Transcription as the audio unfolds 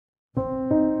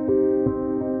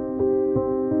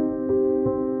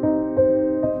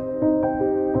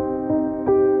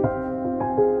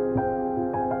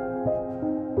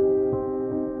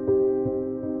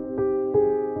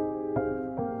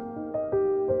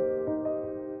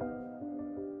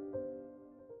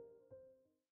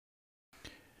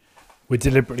We're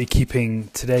deliberately keeping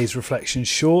today's reflection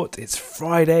short. It's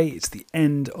Friday, it's the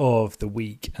end of the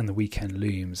week and the weekend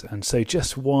looms. And so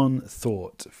just one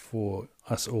thought for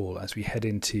us all as we head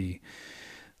into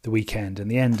the weekend and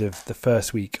the end of the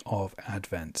first week of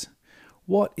Advent.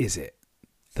 What is it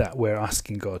that we're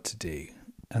asking God to do?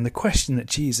 And the question that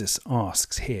Jesus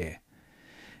asks here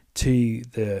to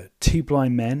the two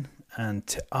blind men and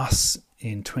to us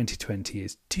in 2020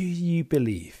 is, do you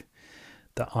believe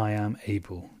that I am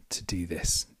able to do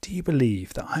this? Do you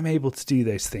believe that I'm able to do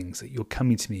those things that you're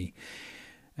coming to me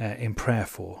in prayer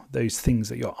for, those things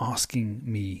that you're asking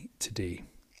me to do?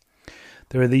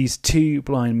 There are these two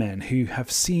blind men who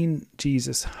have seen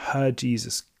Jesus, heard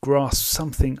Jesus, grasped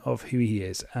something of who he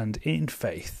is, and in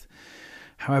faith,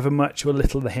 however much or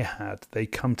little they had, they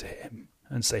come to him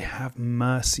and say, "Have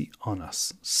mercy on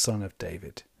us, Son of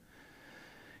David."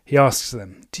 He asks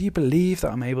them, do you believe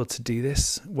that I'm able to do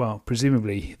this? Well,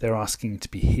 presumably they're asking to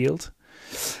be healed.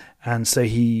 And so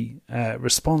he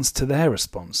responds to their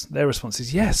response. Their response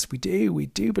is, yes, we do. We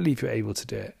do believe you're able to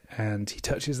do it. And he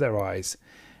touches their eyes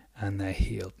and they're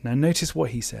healed. Now notice what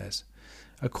he says.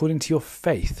 According to your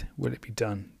faith, will it be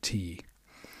done to you?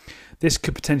 This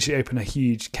could potentially open a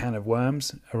huge can of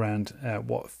worms around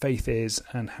what faith is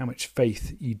and how much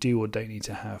faith you do or don't need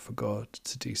to have for God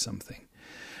to do something.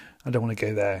 I don't want to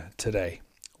go there today.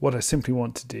 What I simply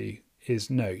want to do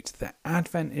is note that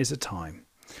Advent is a time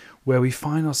where we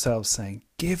find ourselves saying,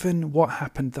 given what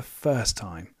happened the first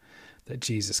time that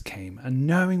Jesus came, and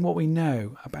knowing what we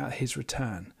know about his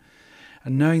return,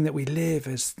 and knowing that we live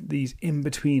as these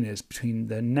in-betweeners between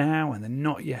the now and the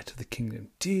not yet of the kingdom,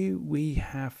 do we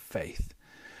have faith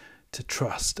to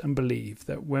trust and believe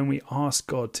that when we ask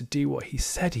God to do what he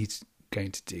said he's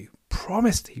going to do,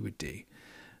 promised he would do,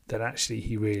 that actually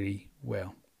he really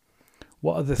will?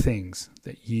 What are the things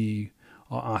that you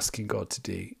are asking God to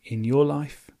do in your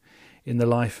life, in the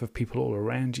life of people all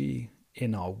around you,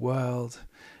 in our world,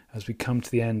 as we come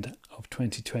to the end of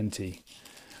 2020?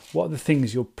 What are the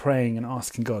things you're praying and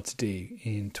asking God to do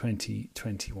in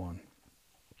 2021?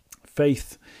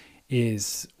 Faith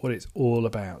is what it's all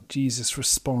about. Jesus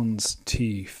responds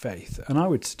to faith. And I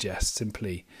would suggest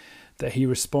simply that he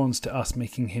responds to us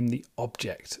making him the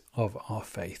object of our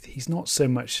faith. He's not so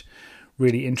much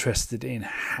really interested in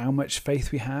how much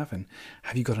faith we have and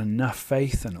have you got enough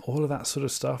faith and all of that sort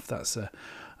of stuff. That's,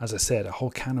 as I said, a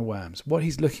whole can of worms. What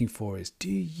he's looking for is,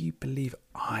 do you believe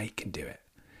I can do it?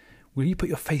 Will you put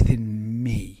your faith in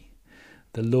me,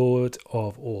 the Lord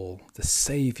of all, the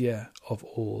Saviour of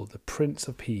all, the Prince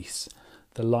of Peace,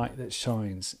 the light that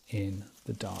shines in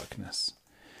the darkness?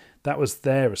 That was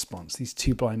their response, these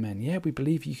two blind men. Yeah, we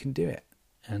believe you can do it.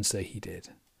 And so he did.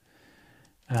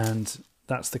 And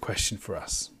that's the question for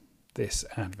us this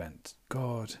Advent.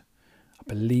 God, I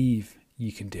believe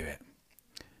you can do it.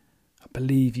 I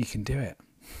believe you can do it.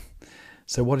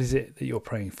 So what is it that you're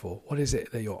praying for? What is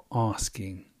it that you're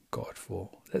asking God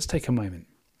for? Let's take a moment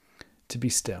to be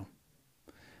still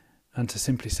and to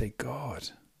simply say, God,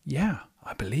 yeah,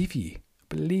 I believe you.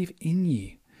 I believe in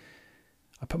you.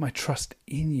 I put my trust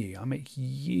in you. I make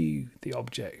you the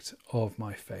object of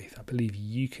my faith. I believe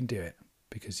you can do it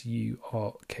because you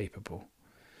are capable.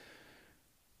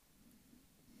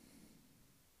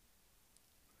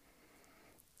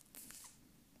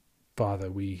 Father,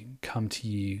 we come to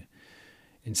you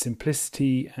in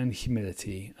simplicity and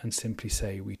humility and simply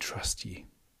say we trust you.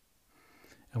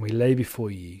 And we lay before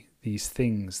you these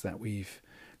things that we've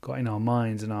got in our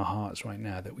minds and our hearts right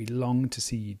now that we long to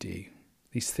see you do.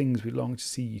 These things we long to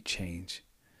see you change.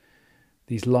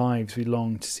 These lives we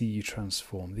long to see you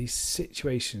transform. These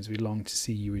situations we long to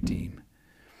see you redeem.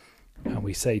 And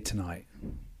we say tonight,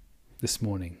 this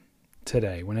morning,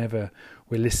 today, whenever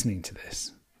we're listening to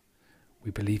this,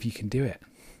 we believe you can do it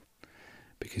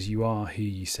because you are who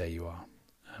you say you are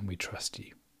and we trust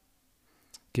you.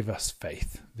 Give us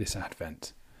faith this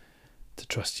Advent to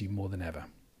trust you more than ever.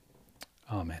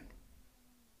 Amen.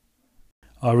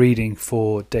 Our reading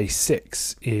for day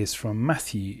 6 is from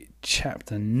Matthew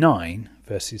chapter 9,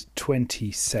 verses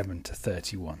 27 to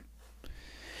 31.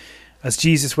 As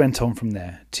Jesus went on from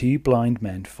there, 2 blind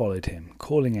men followed him,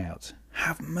 calling out,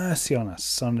 "Have mercy on us,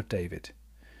 Son of David."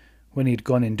 When he had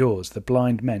gone indoors, the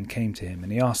blind men came to him,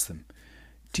 and he asked them,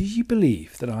 "Do you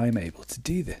believe that I am able to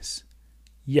do this?"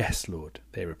 "Yes, Lord,"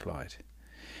 they replied.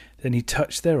 Then he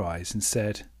touched their eyes and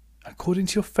said, "According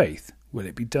to your faith will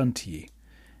it be done to you."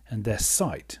 And their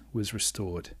sight was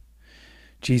restored.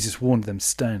 Jesus warned them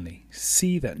sternly,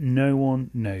 "See that no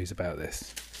one knows about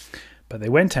this." But they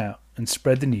went out and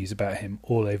spread the news about him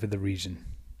all over the region.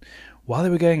 While they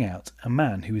were going out, a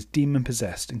man who was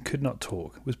demon-possessed and could not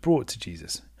talk was brought to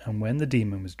Jesus, And when the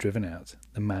demon was driven out,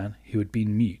 the man who had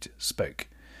been mute spoke.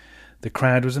 The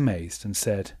crowd was amazed and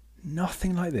said,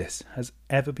 "Nothing like this has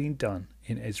ever been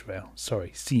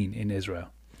seen in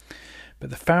Israel." But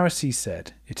the Pharisees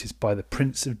said, "It is by the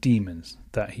prince of demons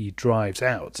that he drives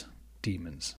out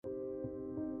demons."